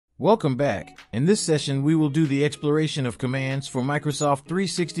Welcome back. In this session, we will do the exploration of commands for Microsoft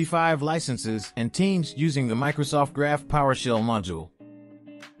 365 licenses and teams using the Microsoft Graph PowerShell module.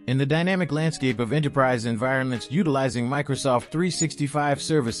 In the dynamic landscape of enterprise environments utilizing Microsoft 365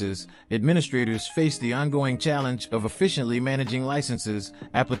 services, administrators face the ongoing challenge of efficiently managing licenses,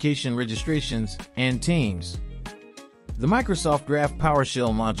 application registrations, and teams. The Microsoft Graph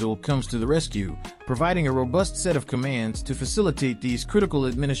PowerShell module comes to the rescue, providing a robust set of commands to facilitate these critical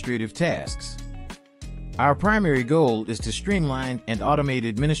administrative tasks. Our primary goal is to streamline and automate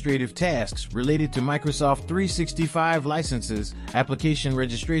administrative tasks related to Microsoft 365 licenses, application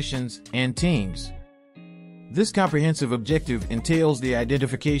registrations, and teams. This comprehensive objective entails the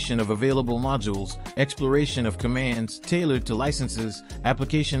identification of available modules, exploration of commands tailored to licenses,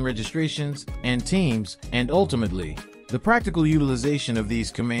 application registrations, and teams, and ultimately, the practical utilization of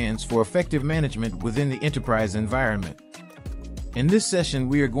these commands for effective management within the enterprise environment. In this session,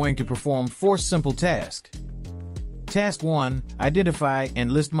 we are going to perform 4 simple tasks. Task 1. Identify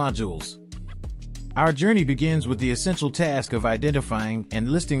and list modules. Our journey begins with the essential task of identifying and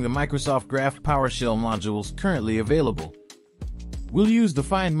listing the Microsoft Graph PowerShell modules currently available. We'll use the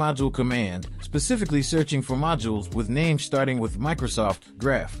Find Module command, specifically searching for modules with names starting with Microsoft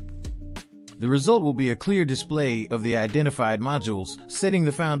Graph. The result will be a clear display of the identified modules, setting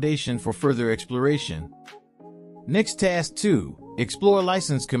the foundation for further exploration. Next, Task 2. Explore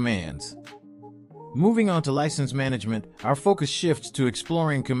license commands. Moving on to license management, our focus shifts to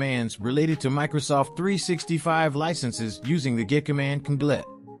exploring commands related to Microsoft 365 licenses using the get command command.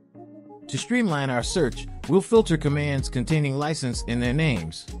 To streamline our search, we'll filter commands containing license in their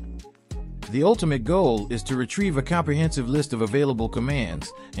names. The ultimate goal is to retrieve a comprehensive list of available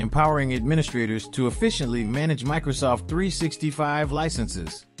commands, empowering administrators to efficiently manage Microsoft 365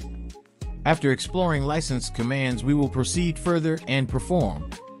 licenses. After exploring license commands, we will proceed further and perform.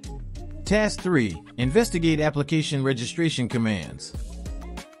 Task 3. Investigate application registration commands.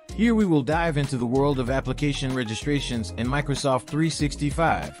 Here we will dive into the world of application registrations in Microsoft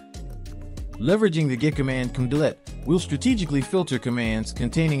 365. Leveraging the get command command, we'll strategically filter commands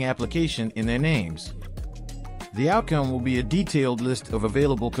containing application in their names. The outcome will be a detailed list of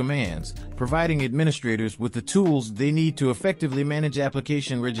available commands, providing administrators with the tools they need to effectively manage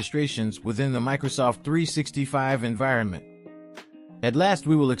application registrations within the Microsoft 365 environment. At last,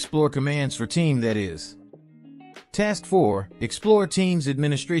 we will explore commands for team, that is. Task 4. Explore Teams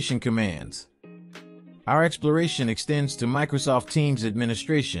administration commands. Our exploration extends to Microsoft Teams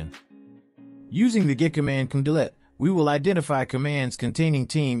administration. Using the get command command, we will identify commands containing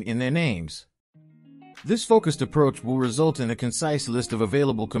team in their names. This focused approach will result in a concise list of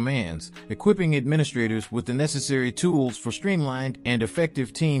available commands, equipping administrators with the necessary tools for streamlined and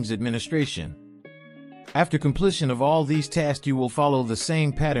effective Teams administration. After completion of all these tasks, you will follow the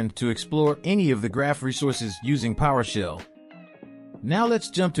same pattern to explore any of the graph resources using PowerShell. Now let's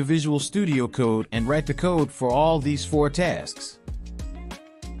jump to Visual Studio Code and write the code for all these 4 tasks.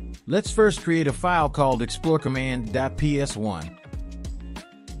 Let's first create a file called explorecommand.ps1.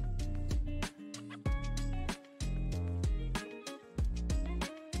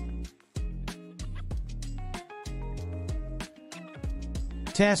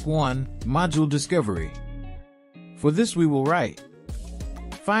 Task 1. Module Discovery. For this we will write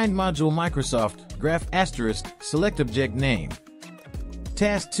Find Module Microsoft Graph *, select object name.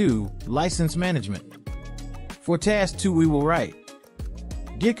 Task 2. License Management. For Task 2 we will write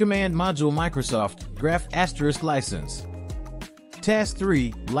Get command module Microsoft Graph * license. Task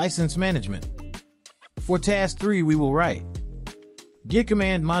 3. License Management. For Task 3 we will write Get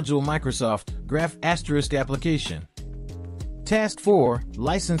command module Microsoft Graph * application. Task 4.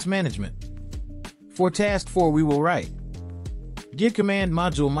 License Management. For Task 4 we will write Get command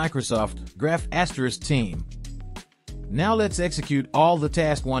module Microsoft Graph * team. Now let's execute all the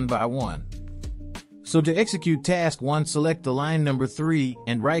tasks one by one. So to execute Task 1, select the line number 3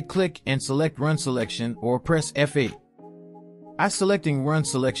 and right-click and select Run Selection or press F8. I'm selecting Run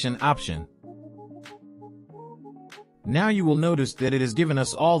Selection option. Now you will notice that it has given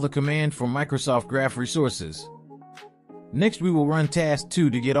us all the command for Microsoft Graph resources. Next we will run Task 2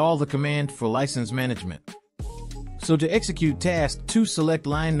 to get all the command for license management. So to execute Task 2, select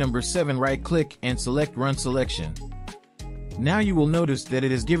line number 7, right-click and select Run Selection. Now you will notice that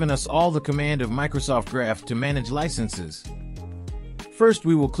it has given us all the command of Microsoft Graph to manage licenses. First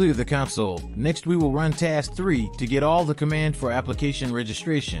we will clear the console. Next we will run Task 3 to get all the command for application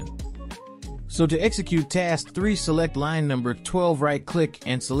registration. So to execute Task 3, select line number 12, right-click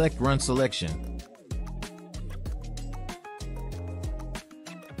and select Run Selection.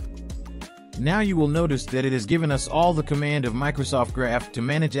 Now you will notice that it has given us all the command of Microsoft Graph to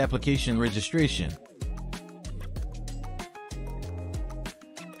manage application registration.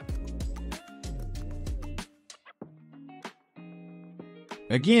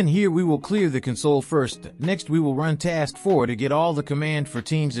 Again, here we will clear the console first. Next, we will run task 4 to get all the command for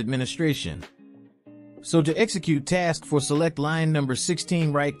Teams administration. So to execute task 4, select line number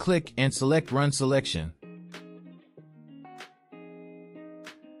 16, right-click and select Run Selection.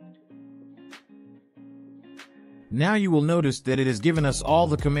 Now you will notice that it has given us all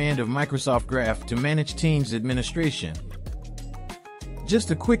the command of Microsoft Graph to manage Teams administration.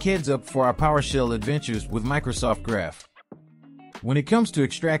 Just a quick heads up for our PowerShell adventures with Microsoft Graph. When it comes to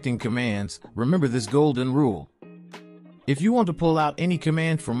extracting commands, remember this golden rule. If you want to pull out any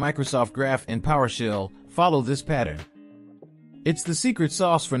command from Microsoft Graph in PowerShell, follow this pattern. It's the secret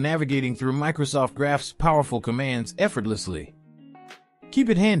sauce for navigating through Microsoft Graph's powerful commands effortlessly. Keep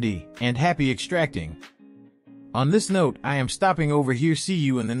it handy, and happy extracting. On this note, I am stopping over here. See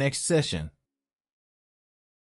you in the next session.